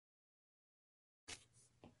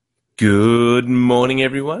Good morning,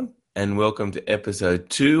 everyone, and welcome to episode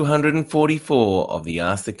 244 of the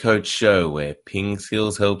Ask the Coach show, where Ping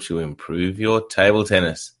Skills helps you improve your table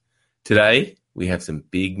tennis. Today, we have some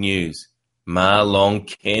big news. Ma Long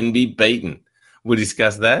can be beaten. We'll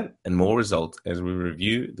discuss that and more results as we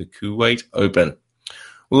review the Kuwait Open.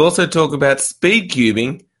 We'll also talk about speed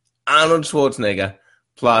cubing, Arnold Schwarzenegger,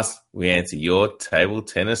 plus we answer your table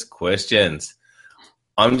tennis questions.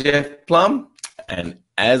 I'm Jeff Plum, and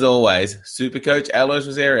as always, Super Coach Alois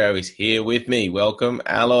Rosario is here with me. Welcome,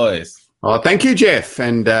 Alois. Oh, thank you, Jeff.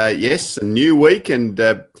 And yes, a new week, and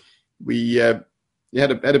we had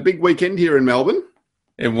a big weekend here in Melbourne.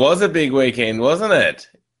 It was a big weekend, wasn't it?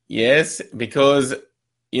 Yes, because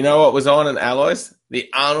you know what was on in Alois? The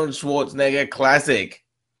Arnold Schwarzenegger Classic.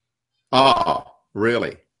 Oh,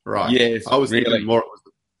 really? Right. Yes, I was really. thinking more.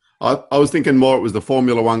 I was thinking more. It was the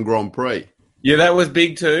Formula One Grand Prix. Yeah, that was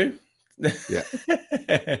big too. Yeah.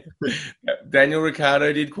 Daniel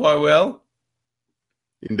Ricciardo did quite well.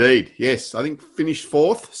 Indeed. Yes, I think finished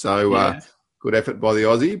fourth. So Yes. Good effort by the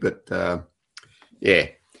Aussie, but yeah.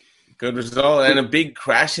 Good result and a big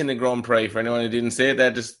crash in the Grand Prix. For anyone who didn't see it, they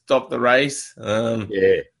had to stop the race.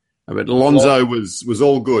 Yeah. But Alonso was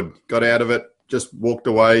all good. Got out of it. Just walked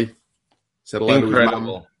away. Said hello to his mum.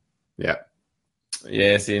 Incredible. Yeah.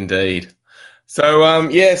 Yes, indeed. So,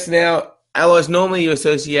 yes, now, Alois, normally you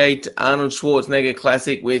associate Arnold Schwarzenegger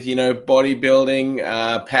Classic with, bodybuilding,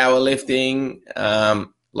 powerlifting,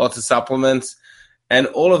 lots of supplements, and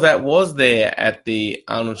all of that was there at the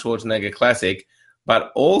Arnold Schwarzenegger Classic,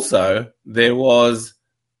 but also there was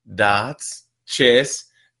darts, chess,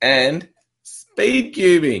 and speed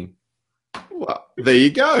cubing. Well, there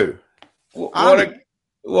you go. What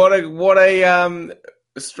a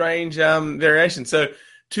strange variation. So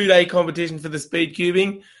 2-day competition for the speed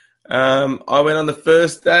cubing. I went on the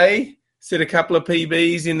first day, set a couple of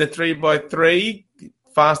PBs in the 3x3,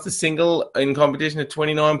 fastest single in competition at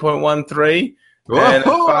 29.13, and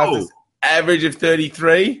a fastest average of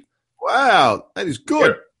 33. Wow, that is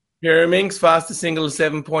good. Pyraminx, fastest single of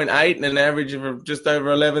 7.8 and an average of just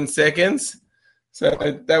over 11 seconds. So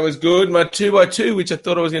that was good. My 2x2, which I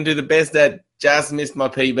thought I was going to do the best at, just missed my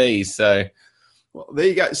PBs. So, well, there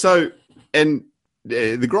you go. So, and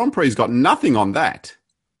the Grand Prix's got nothing on that.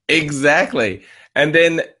 Exactly. And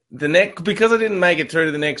then because I didn't make it through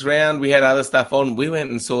to the next round, we had other stuff on. We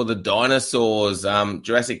went and saw the Dinosaurs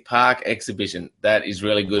Jurassic Park exhibition. That is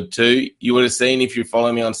really good too. You would have seen, if you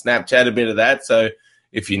follow me on Snapchat, a bit of that. So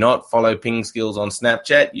if you're not, follow Ping Skills on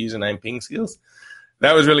Snapchat, username Ping Skills.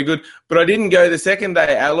 That was really good. But I didn't go the second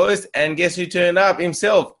day, Alois, and guess who turned up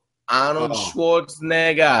himself? Arnold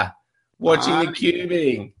Schwarzenegger, watching the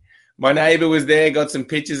cubing. My neighbour was there, got some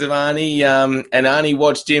pictures of Arnie, and Arnie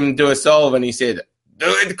watched him do a solve, and he said, "Do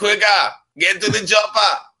it quicker, get to the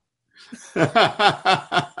chopper."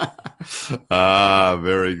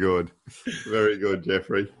 Very good. Very good,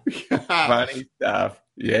 Jeffrey. Funny stuff.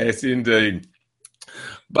 Yes, indeed.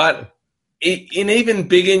 But in even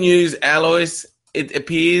bigger news, Alois, it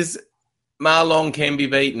appears Ma Long can be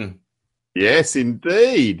beaten. Yes,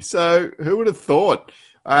 indeed. So who would have thought?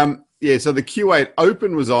 So the Kuwait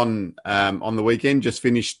Open was on the weekend, just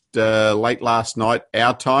finished late last night,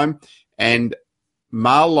 our time, and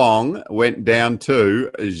Ma Long went down to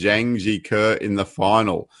Zhang Jike in the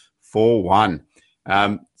final, 4-1.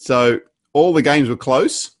 So all the games were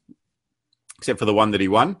close, except for the one that he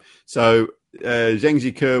won. So Zhang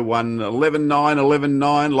Jike won 11-9,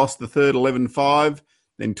 11-9, lost the third 11-5,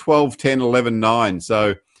 then 12-10, 11-9.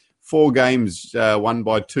 So 4 games won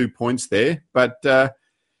by 2 points there. But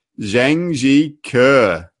Zhang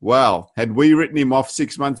Jike, well, had we written him off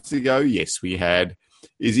 6 months ago? Yes, we had.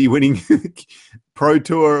 Is he winning Pro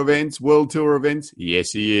Tour events, World Tour events?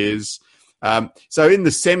 Yes, he is. So in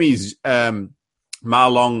the semis, Ma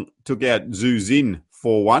Long took out Zhu Xin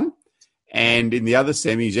 4-1. And in the other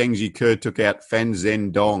semi, Zhang Jike took out Fan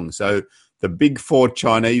Zhendong. So the big 4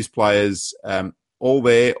 Chinese players, all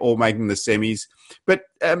there, all making the semis. But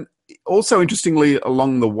also interestingly,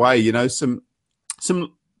 along the way, some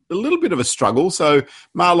a little bit of a struggle. So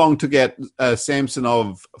Ma Long took out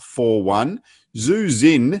Samsonov 4-1. Zhu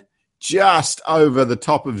Xin just over the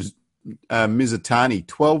top of Mizutani,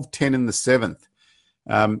 12-10 in the 7th.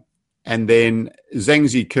 And then Zhang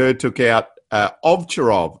Jike took out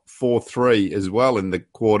Ovcharov 4-3 as well in the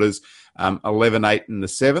quarters, 11-8 in the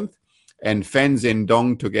 7th. And Fan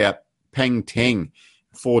Zhendong took out Peng Teng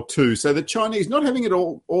 4-2. So the Chinese not having it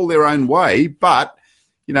all their own way, but,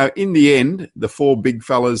 in the end, the 4 big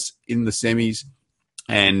fellas in the semis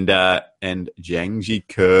and Zhang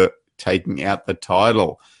Jike taking out the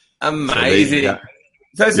title. Amazing.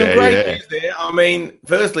 So some Yeah, great yeah. news there. I mean,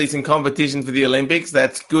 firstly, some competition for the Olympics.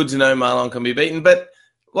 That's good to know Marlon can be beaten. But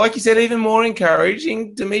like you said, even more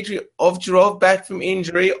encouraging, Dmitry Ovcharov back from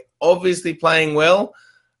injury, obviously playing well.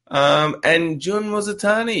 And Jun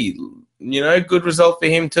Mozatani, good result for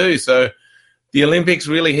him too. So the Olympics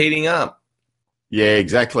really heating up. Yeah,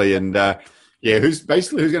 exactly. And who's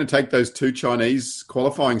going to take those two Chinese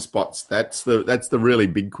qualifying spots? That's the really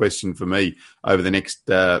big question for me over the next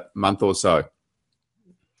month or so.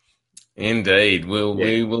 Indeed,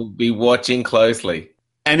 we will be watching closely.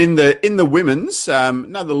 And in the women's,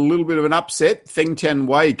 another little bit of an upset. Feng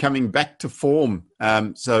Tianwei coming back to form,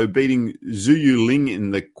 so beating Zhu Yuling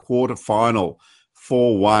in the quarterfinal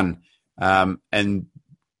 4-1, and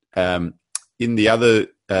in the other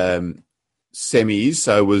semis,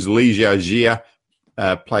 so was Li Xiaojia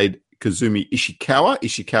played Kazumi Ishikawa.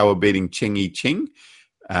 Ishikawa beating Cheng Yicheng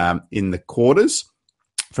in the quarters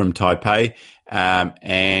from Taipei,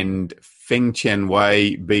 and Feng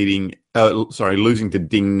Tianwei losing to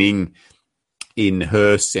Ding Ning in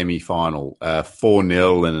her semi-final,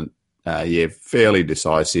 4-0, and fairly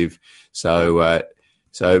decisive. So,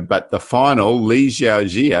 but the final, Li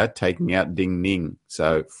Xiaojia taking out Ding Ning,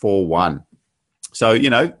 so 4-1. So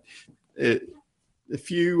a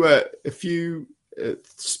few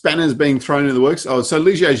spanners being thrown in the works. Oh, so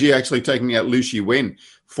Li Xiaojia actually taking out Liu Shiwen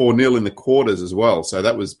 4-0 in the quarters as well. So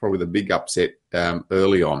that was probably the big upset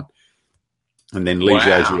early on. And then Li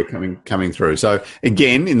Xiaojia coming through. So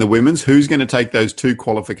again, in the women's, who's going to take those two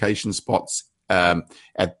qualification spots in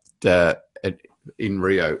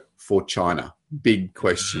Rio for China? Big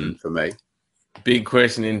question for me. Big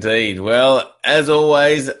question indeed. Well, as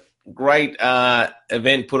always, great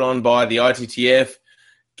event put on by the ITTF.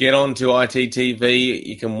 Get on to ITTV.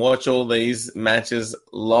 You can watch all these matches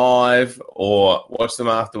live or watch them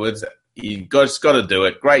afterwards. You just got to do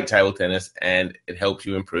it. Great table tennis, and it helps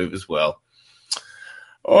you improve as well.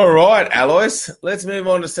 All right, Alois, let's move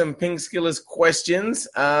on to some Pink Skillers questions.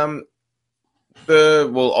 Of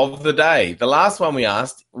the day. The last one we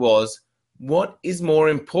asked was, what is more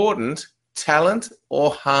important, talent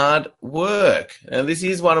or hard work? Now, this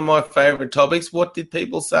is one of my favorite topics. What did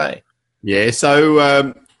people say? Yeah,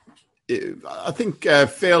 so I think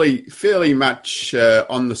fairly much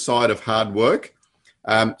on the side of hard work.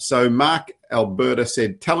 So Mark Alberta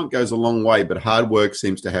said, talent goes a long way, but hard work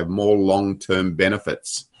seems to have more long-term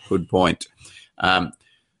benefits. Good point.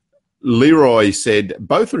 Leroy said,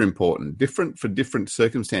 both are important, different for different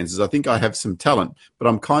circumstances. I think I have some talent, but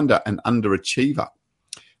I'm kind of an underachiever.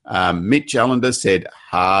 Mitch Allender said,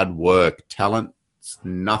 hard work. Talent's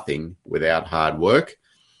nothing without hard work.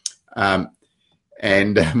 And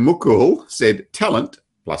Mukul said, talent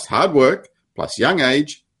plus hard work plus young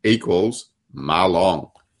age equals Ma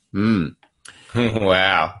Long.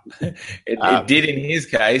 Wow. It did in his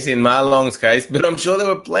case, in Ma Long's case, but I'm sure there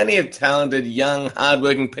were plenty of talented, young,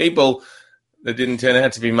 hardworking people that didn't turn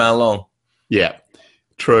out to be Ma Long. Yeah,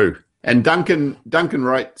 true. And Duncan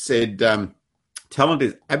Wright said, talent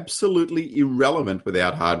is absolutely irrelevant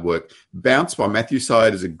without hard work. Bounce by Matthew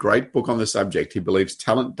Syed is a great book on the subject. He believes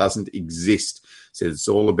talent doesn't exist. Says it's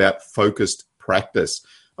all about focused practice.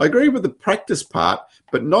 I agree with the practice part,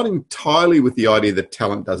 but not entirely with the idea that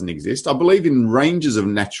talent doesn't exist. I believe in ranges of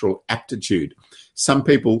natural aptitude. Some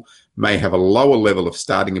people may have a lower level of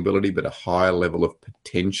starting ability, but a higher level of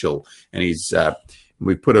potential. And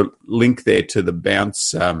we put a link there to the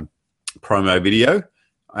Bounce promo video.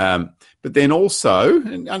 But then also,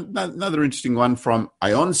 another interesting one from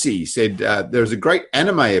Ionsi said, there's a great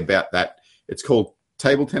anime about that. It's called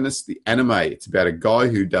Table Tennis, the Anime. It's about a guy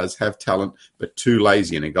who does have talent, but too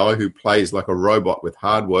lazy, and a guy who plays like a robot with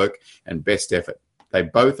hard work and best effort. They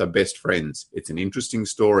both are best friends. It's an interesting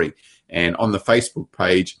story. And on the Facebook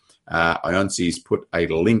page, Ionsi's put a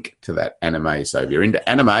link to that anime. So if you're into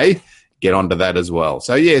anime, get onto that as well.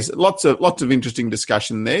 So yes, lots of interesting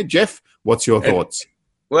discussion there. Jeff, what's your thoughts?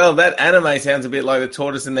 Well, that anime sounds a bit like the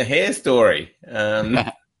tortoise and the hare story.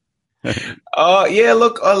 Oh, yeah,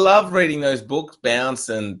 look, I love reading those books, Bounce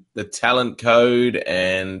and The Talent Code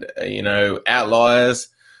and, Outliers,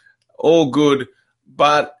 all good.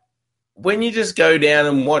 But when you just go down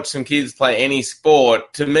and watch some kids play any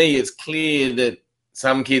sport, to me it's clear that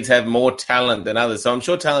some kids have more talent than others. So I'm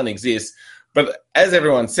sure talent exists. But as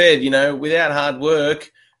everyone said, without hard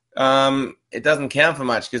work, it doesn't count for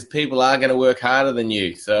much because people are going to work harder than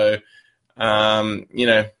you. So,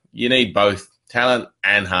 you need both talent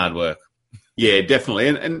and hard work. Yeah, definitely.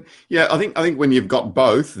 And I think when you've got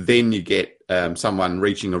both, then you get someone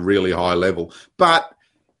reaching a really high level. But,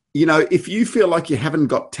 if you feel like you haven't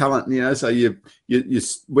got talent, so you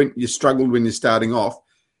struggled when you're starting off,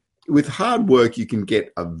 with hard work, you can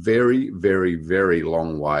get a very, very, very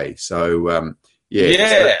long way. So,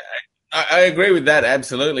 Yeah, I agree with that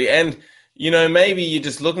absolutely. And maybe you're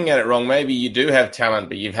just looking at it wrong. Maybe you do have talent,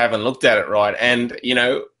 but you haven't looked at it right. And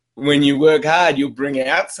when you work hard, you'll bring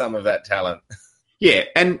out some of that talent. Yeah,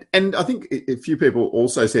 and I think a few people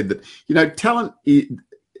also said that talent.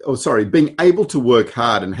 Being able to work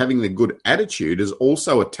hard and having the good attitude is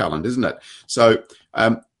also a talent, isn't it? So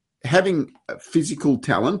having physical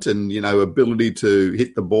talent and ability to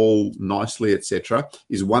hit the ball nicely, etc.,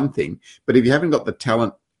 is one thing. But if you haven't got the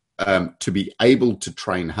talent to be able to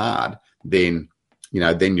train hard, then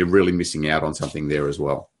you're really missing out on something there as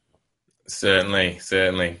well.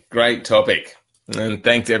 Certainly. Great topic. And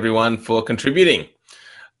thanks everyone for contributing.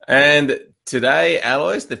 And today,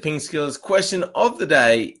 Alois, the Ping Skills question of the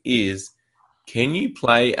day is, can you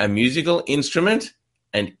play a musical instrument?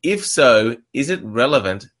 And if so, is it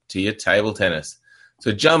relevant to your table tennis?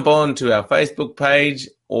 So jump on to our Facebook page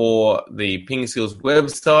or the Ping Skills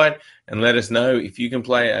website and let us know if you can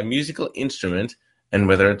play a musical instrument and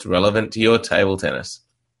whether it's relevant to your table tennis.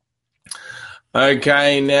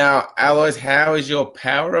 Okay, now, Alois, how is your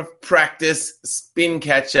Power of Practice Spin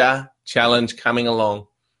Catcher challenge coming along?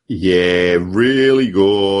 Yeah, really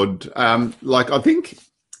good. I think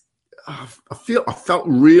I felt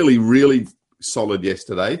really, really solid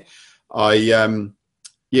yesterday. I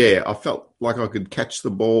felt like I could catch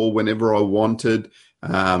the ball whenever I wanted.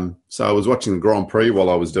 So I was watching the Grand Prix while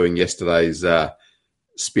I was doing yesterday's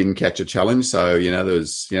spin catcher challenge. So, there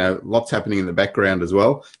was, lots happening in the background as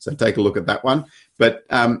well. So take a look at that one. But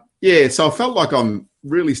so I felt like I'm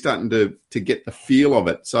really starting to get the feel of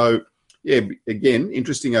it. So yeah, again,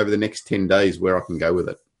 interesting over the next 10 days where I can go with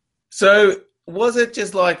it. So was it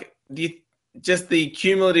just just the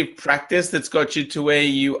cumulative practice that's got you to where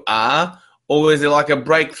you are? Or was it like a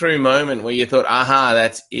breakthrough moment where you thought, aha,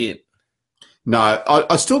 that's it? No,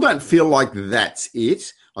 I still don't feel like that's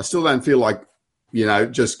it. I still don't feel like,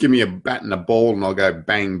 just give me a bat and a ball and I'll go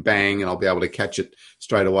bang, bang, and I'll be able to catch it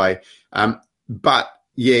straight away. But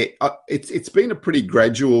yeah, it's been a pretty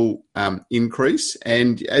gradual increase,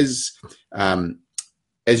 and as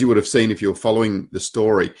you would have seen if you were following the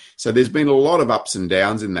story, so there's been a lot of ups and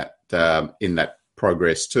downs in that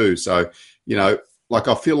progress too. So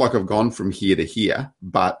I feel like I've gone from here to here,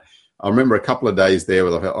 but I remember a couple of days there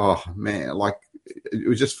where I felt, oh man,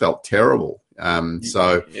 it just felt terrible.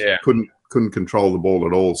 So yeah, couldn't control the ball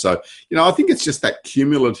at all. So I think it's just that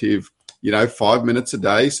cumulative. 5 minutes a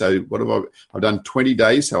day. So what have I've done 20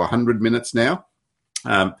 days, so 100 minutes now.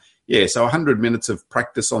 So 100 minutes of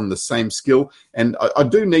practice on the same skill. And I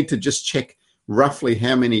do need to just check roughly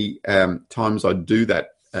how many times I do that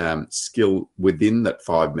skill within that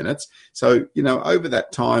 5 minutes. So, over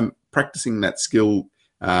that time, practicing that skill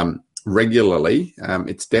regularly,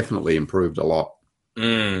 it's definitely improved a lot.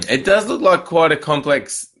 It does look like quite a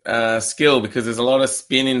complex skill because there's a lot of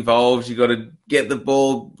spin involved. You've got to get the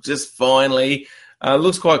ball just finely.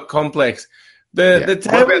 Looks quite complex. The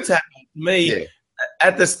table tap, for me,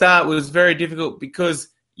 at the start was very difficult because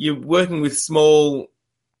you're working with small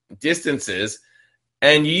distances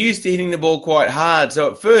and you're used to hitting the ball quite hard. So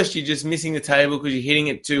at first you're just missing the table because you're hitting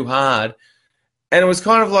it too hard. And it was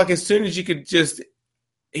kind of like as soon as you could just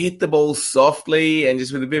hit the ball softly and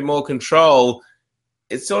just with a bit more control,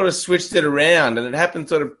 it sort of switched it around, and it happened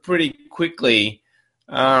sort of pretty quickly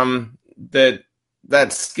that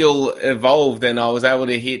skill evolved, and I was able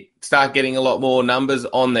to start getting a lot more numbers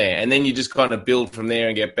on there, and then you just kind of build from there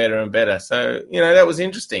and get better and better. So that was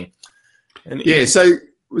interesting. And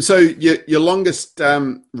so your longest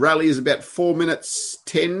rally is about 4 minutes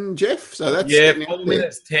 10, Jeff. So that's 4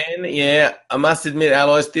 minutes 10. Yeah, I must admit,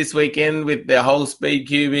 Alois, this weekend with the whole speed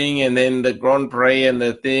cubing and then the Grand Prix and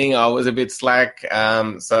the thing, I was a bit slack.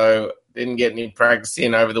 So didn't get any practice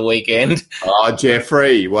in over the weekend. Oh,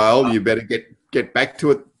 Jeffrey, well, you better get back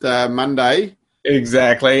to it Monday.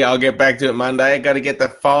 Exactly. I'll get back to it Monday. I got to get the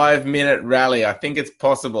 5 minute rally. I think it's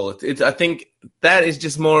possible. I think that is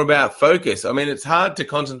just more about focus. I mean, it's hard to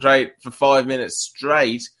concentrate for 5 minutes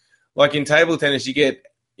straight. Like in table tennis, you get,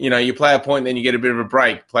 you play a point, then you get a bit of a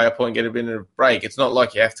break. Play a point, get a bit of a break. It's not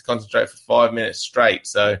like you have to concentrate for 5 minutes straight.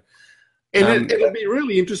 So, and it'll be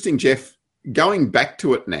really interesting, Jeff, going back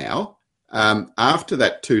to it now after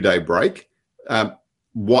that 2-day break.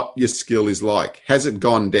 What your skill is like. Has it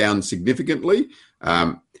gone down significantly?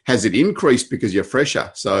 Has it increased because you're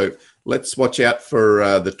fresher? So let's watch out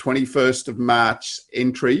for the 21st of March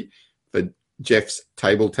entry for Jeff's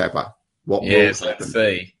Table Tapper. What will happen? Let's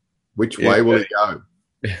see. Which way will it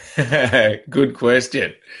go? Good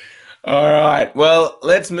question. All right. Well,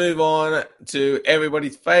 let's move on to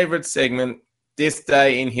everybody's favorite segment, this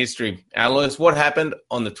day in history. Alois, what happened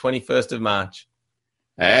on the 21st of March?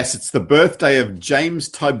 Yes, it's the birthday of James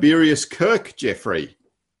Tiberius Kirk, Jeffrey.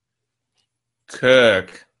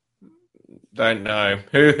 Kirk. Don't know.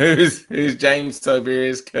 Who's James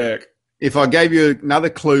Tiberius Kirk? If I gave you another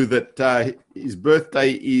clue that his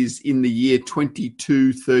birthday is in the year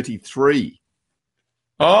 2233.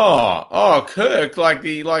 Oh, Kirk,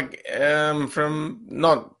 from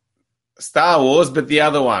not Star Wars, but the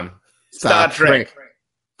other one. Star Trek.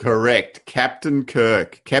 Correct. Captain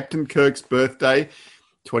Kirk. Captain Kirk's birthday,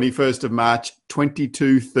 21st of March,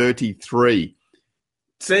 2233.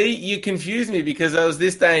 See, you confused me because I was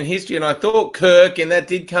this day in history and I thought Kirk, and that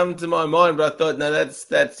did come to my mind, but I thought, no,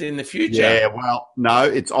 that's in the future. Yeah, well, no,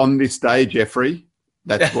 it's on this day, Jeffrey.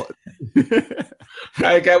 That's what.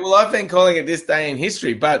 Okay, well, I've been calling it this day in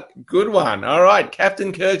history, but good one. All right,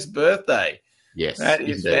 Captain Kirk's birthday. Yes. That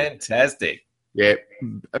is indeed. fantastic. Yeah.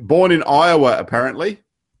 Born in Iowa, apparently.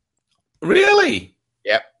 Really?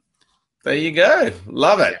 Yep. There you go.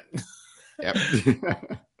 Love it. Yep.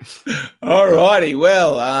 All righty.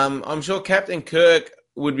 Well, I'm sure Captain Kirk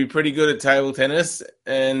would be pretty good at table tennis,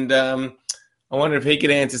 and I wonder if he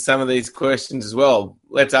could answer some of these questions as well.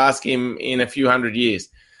 Let's ask him in a few hundred years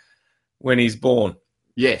when he's born.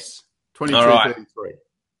 Yes. 2233.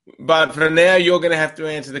 But for now, you're going to have to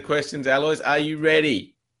answer the questions, Alois. Are you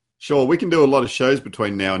ready? Sure, we can do a lot of shows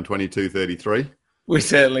between now and 2233. We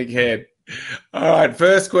certainly can. All right,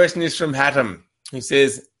 first question is from Hattem, who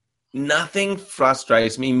says, nothing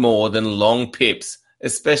frustrates me more than long pips,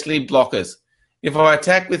 especially blockers. If I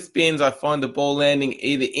attack with spins, I find the ball landing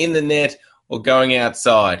either in the net or going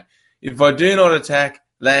outside. If I do not attack,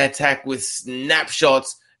 they attack with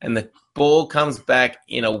snapshots and the ball comes back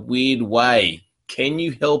in a weird way. Can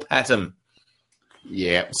you help Hattem?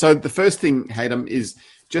 Yeah, so the first thing, Hattem, is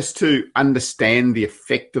just to understand the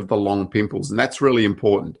effect of the long pimples, and that's really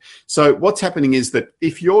important. So what's happening is that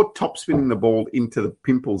if you're top spinning the ball into the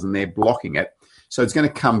pimples and they're blocking it, so it's going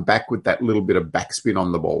to come back with that little bit of backspin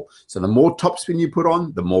on the ball. So the more topspin you put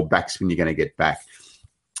on, the more backspin you're going to get back.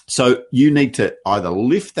 So you need to either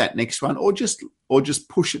lift that next one or just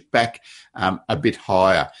push it back a bit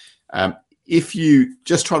higher. If you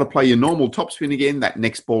just try to play your normal topspin again, that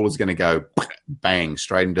next ball is going to go bang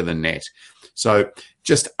straight into the net. So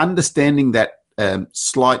just understanding that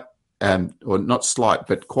slight, or not slight,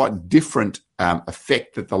 but quite different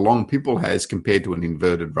effect that the long pimple has compared to an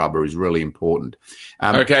inverted rubber is really important.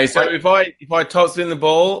 Okay, so if I topspin the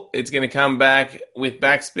ball, it's going to come back with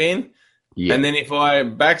backspin. Yeah. And then if I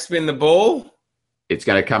backspin the ball, it's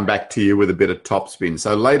going to come back to you with a bit of topspin.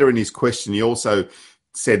 So later in his question, he also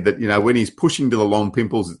said that, when he's pushing to the long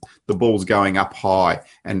pimples, the ball's going up high,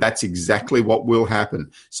 and that's exactly what will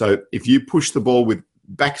happen. So if you push the ball with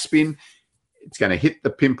backspin, it's going to hit the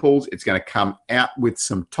pimples. It's going to come out with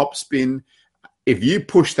some topspin. If you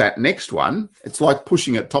push that next one, it's like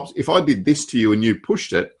pushing it top. If I did this to you and you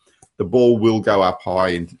pushed it, the ball will go up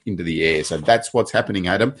high into the air. So that's what's happening,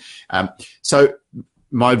 Adam. So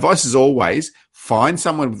my advice is always find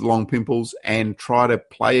someone with long pimples and try to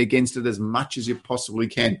play against it as much as you possibly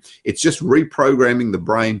can. It's just reprogramming the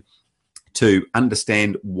brain to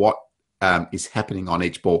understand what is happening on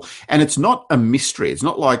each ball. And it's not a mystery. It's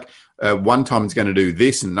not like one time it's going to do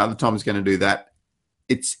this and another time it's going to do that.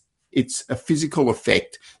 It's a physical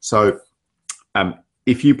effect. So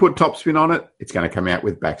if you put topspin on it, it's going to come out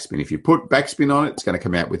with backspin. If you put backspin on it, it's going to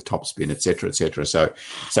come out with topspin, et cetera, et cetera. So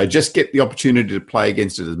just get the opportunity to play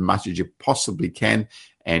against it as much as you possibly can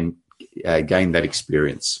and gain that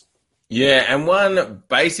experience. Yeah, and one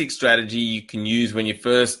basic strategy you can use when you're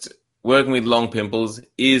first working with long pimples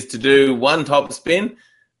is to do one topspin,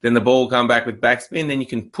 then the ball will come back with backspin, then you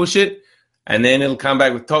can push it, and then it'll come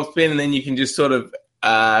back with topspin, and then you can just sort of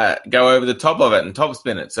go over the top of it and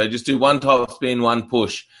topspin it. So just do one topspin, one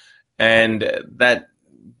push, and that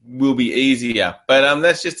will be easier. But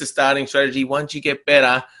that's just a starting strategy. Once you get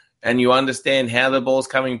better and you understand how the ball's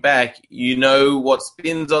coming back, you know what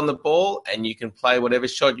spins on the ball, and you can play whatever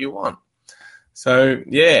shot you want. So,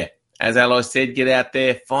 yeah, as Alois said, get out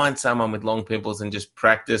there, find someone with long pimples and just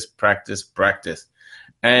practice, practice, practice.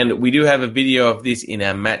 And we do have a video of this in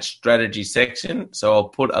our match strategy section. So I'll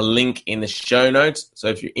put a link in the show notes. So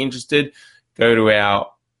if you're interested, go to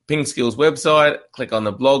our Ping Skills website, click on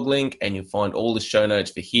the blog link, and you'll find all the show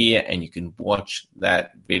notes for here, and you can watch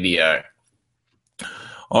that video.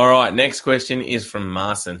 All right, next question is from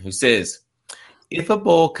Marson, who says, if a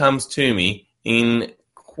ball comes to me in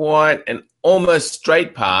quite an almost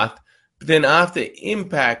straight path, but then after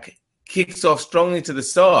impact kicks off strongly to the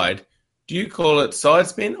side, do you call it side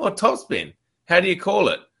spin or top spin? How do you call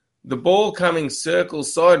it? the ball coming circle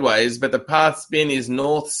sideways, but the path spin is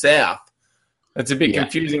north-south. That's a bit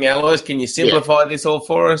confusing, Alois. Can you simplify this all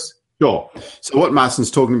for us? Sure. So what Marston's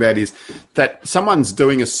talking about is that someone's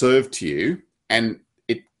doing a serve to you and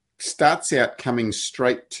it starts out coming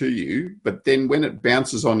straight to you, but then when it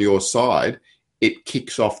bounces on your side, it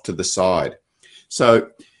kicks off to the side. So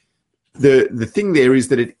the thing there is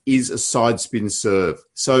that it is a side spin serve.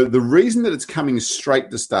 So the reason that it's coming straight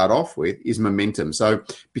to start off with is momentum. So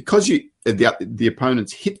because the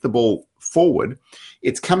opponents hit the ball forward,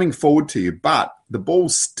 it's coming forward to you, but the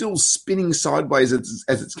ball's still spinning sideways as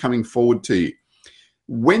it's coming forward to you.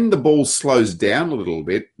 When the ball slows down a little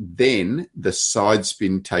bit, then the side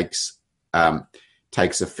spin takes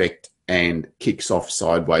effect and kicks off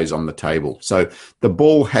sideways on the table. So the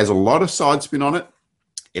ball has a lot of side spin on it.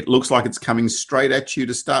 It looks like it's coming straight at you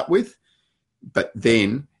to start with, but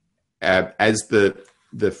then as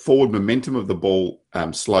the forward momentum of the ball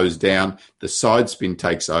slows down, the side spin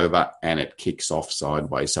takes over and it kicks off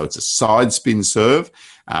sideways. So it's a side spin serve,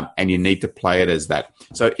 and you need to play it as that.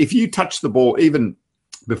 So if you touch the ball even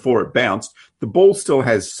before it bounced, the ball still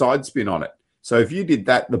has side spin on it. So if you did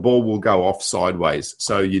that, the ball will go off sideways.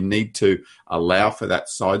 So you need to allow for that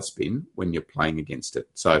side spin when you're playing against it.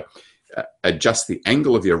 So adjust the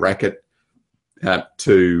angle of your racket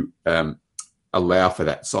to allow for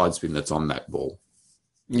that side spin that's on that ball.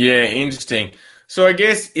 Yeah, interesting. So I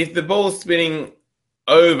guess if the ball's spinning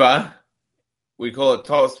over, we call it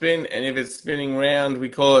top spin, and if it's spinning round, we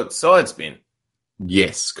call it side spin.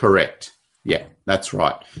 Yes, correct. Yeah, that's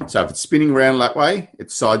right. So if it's spinning around that way,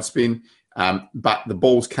 it's side spin, but the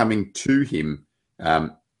ball's coming to him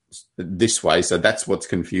this way, so that's what's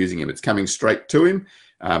confusing him. It's coming straight to him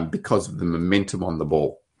because of the momentum on the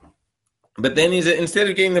ball. But then is it, instead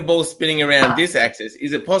of getting the ball spinning around this axis,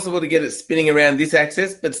 is it possible to get it spinning around this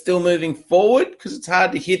axis but still moving forward? Because it's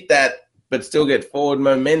hard to hit that but still get forward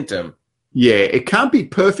momentum. Yeah, it can't be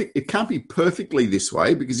perfect. It can't be perfectly this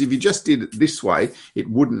way, because if you just did it this way, it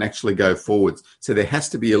wouldn't actually go forwards. So there has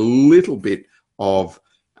to be a little bit of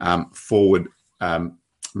forward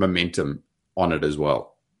momentum on it as well.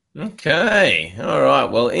 Okay. All right.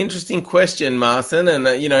 Well, interesting question, Martin. And,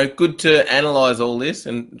 good to analyze all this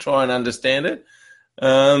and try and understand it.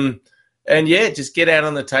 And, just get out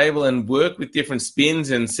on the table and work with different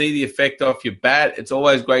spins and see the effect off your bat. It's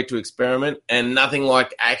always great to experiment, and nothing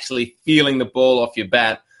like actually feeling the ball off your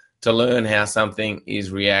bat to learn how something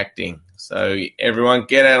is reacting. So everyone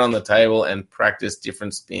get out on the table and practice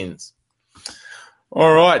different spins.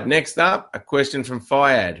 All right. Next up, a question from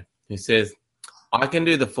Fayad, who says, I can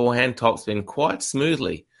do the forehand topspin quite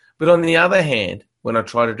smoothly, but on the other hand, when I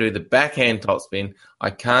try to do the backhand topspin, I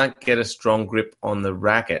can't get a strong grip on the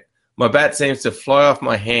racket. My bat seems to fly off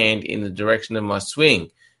my hand in the direction of my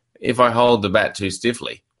swing if I hold the bat too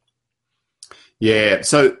stiffly. Yeah,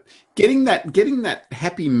 so getting that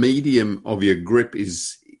happy medium of your grip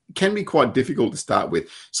can be quite difficult to start with.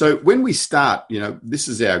 So when we start, this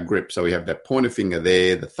is our grip. So we have that pointer finger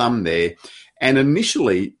there, the thumb there, and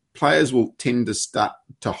initially players will tend to start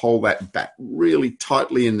to hold that bat really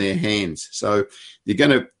tightly in their hands. So you're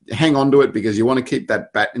going to hang on to it because you want to keep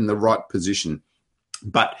that bat in the right position.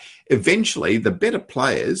 But eventually, the better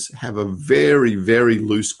players have a very, very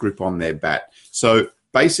loose grip on their bat. So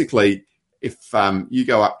basically, if you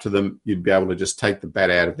go up to them, you'd be able to just take the bat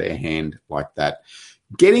out of their hand like that.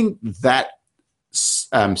 Getting that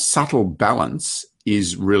subtle balance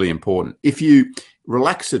is really important. If you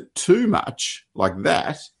relax it too much like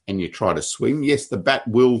that and you try to swing, yes, the bat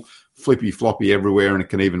will flippy-floppy everywhere and it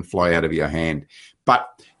can even fly out of your hand. But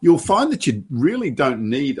you'll find that you really don't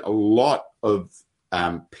need a lot of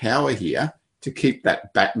power here to keep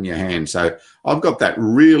that bat in your hand. So I've got that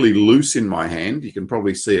really loose in my hand. You can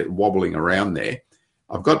probably see it wobbling around there.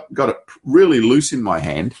 I've got it really loose in my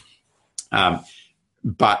hand,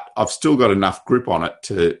 but I've still got enough grip on it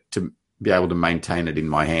to be able to maintain it in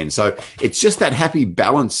my hand. So it's just that happy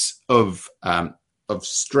balance of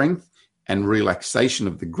strength and relaxation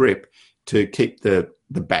of the grip to keep the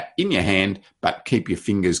bat in your hand, but keep your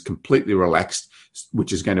fingers completely relaxed,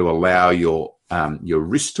 which is going to allow your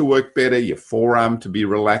wrist to work better, your forearm to be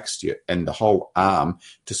relaxed, and the whole arm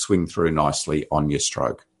to swing through nicely on your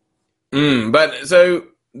stroke. But so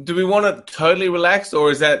do we want it totally relaxed,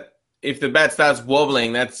 or is that if the bat starts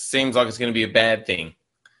wobbling, that seems like it's going to be a bad thing?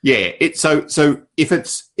 Yeah, so if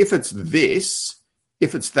it's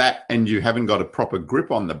that and you haven't got a proper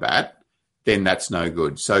grip on the bat, then that's no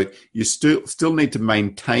good. So you still need to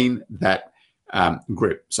maintain that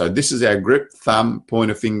grip. So this is our grip: thumb,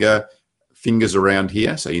 pointer finger, fingers around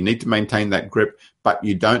here. So you need to maintain that grip, but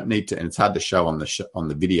you don't need to. And it's hard to show on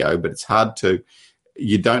the video, but it's hard to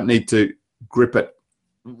you don't need to grip it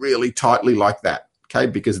really tightly like that, okay?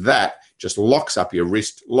 Because that just locks up your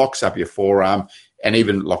wrist, locks up your forearm, and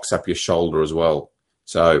even locks up your shoulder as well.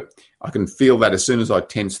 So I can feel that as soon as I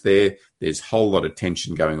tense there, there's a whole lot of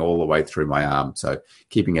tension going all the way through my arm. So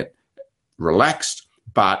keeping it relaxed,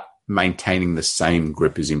 but maintaining the same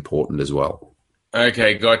grip is important as well.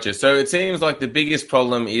 Okay, gotcha. So it seems like the biggest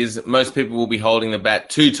problem is most people will be holding the bat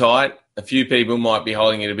too tight. A few people might be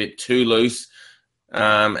holding it a bit too loose.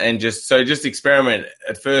 And just experiment.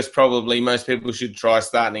 At first, probably most people should try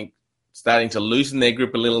starting to loosen their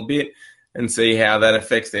grip a little bit and see how that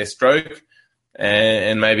affects their stroke,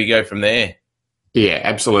 and maybe go from there. Yeah,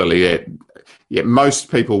 absolutely. Yeah. Most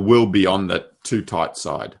people will be on the too tight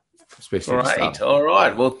side, especially. All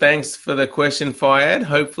right. Well, thanks for the question, Fayad.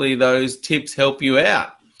 Hopefully those tips help you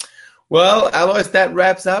out. Well, Alois, that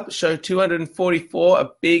wraps up show 244, a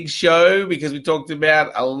big show because we talked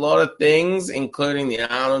about a lot of things, including the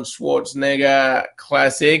Arnold Schwarzenegger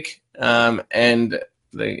Classic and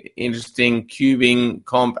the interesting cubing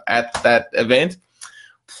comp at that event,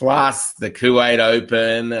 plus the Kuwait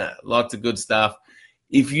Open, lots of good stuff.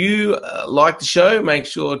 If you like the show, make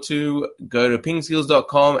sure to go to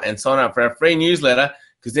pingskills.com and sign up for our free newsletter,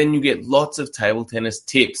 because then you get lots of table tennis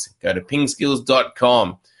tips. Go to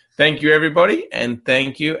pingskills.com. Thank you, everybody, and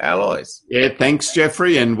thank you, Alois. Yeah, thanks,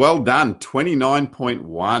 Jeffrey, and well done.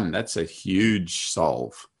 29.1. That's a huge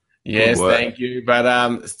solve. Yes, thank you.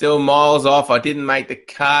 But still miles off. I didn't make the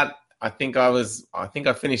cut. I think I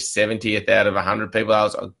finished 70th out of 100 people.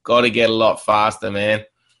 I've got to get a lot faster, man.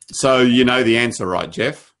 So you know the answer, right,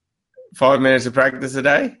 Jeff? 5 minutes of practice a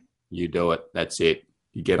day. You do it. That's it.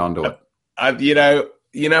 You get onto it.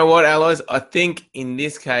 You know what, Alois? I think in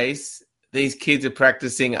this case, these kids are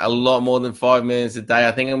practicing a lot more than 5 minutes a day.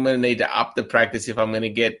 I think I'm going to need to up the practice if I'm going to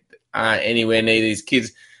get anywhere near these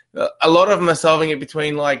kids. A lot of them are solving it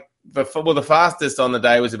between the fastest on the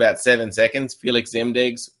day was about 7 seconds. Felix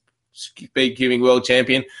Zemdeg's speed cubing world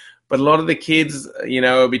champion. But a lot of the kids,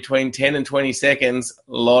 are between 10 and 20 seconds.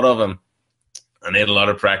 A lot of them. I need a lot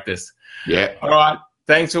of practice. Yeah. All right.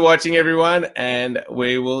 Thanks for watching, everyone. And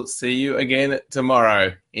we will see you again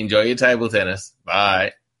tomorrow. Enjoy your table tennis.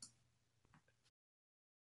 Bye.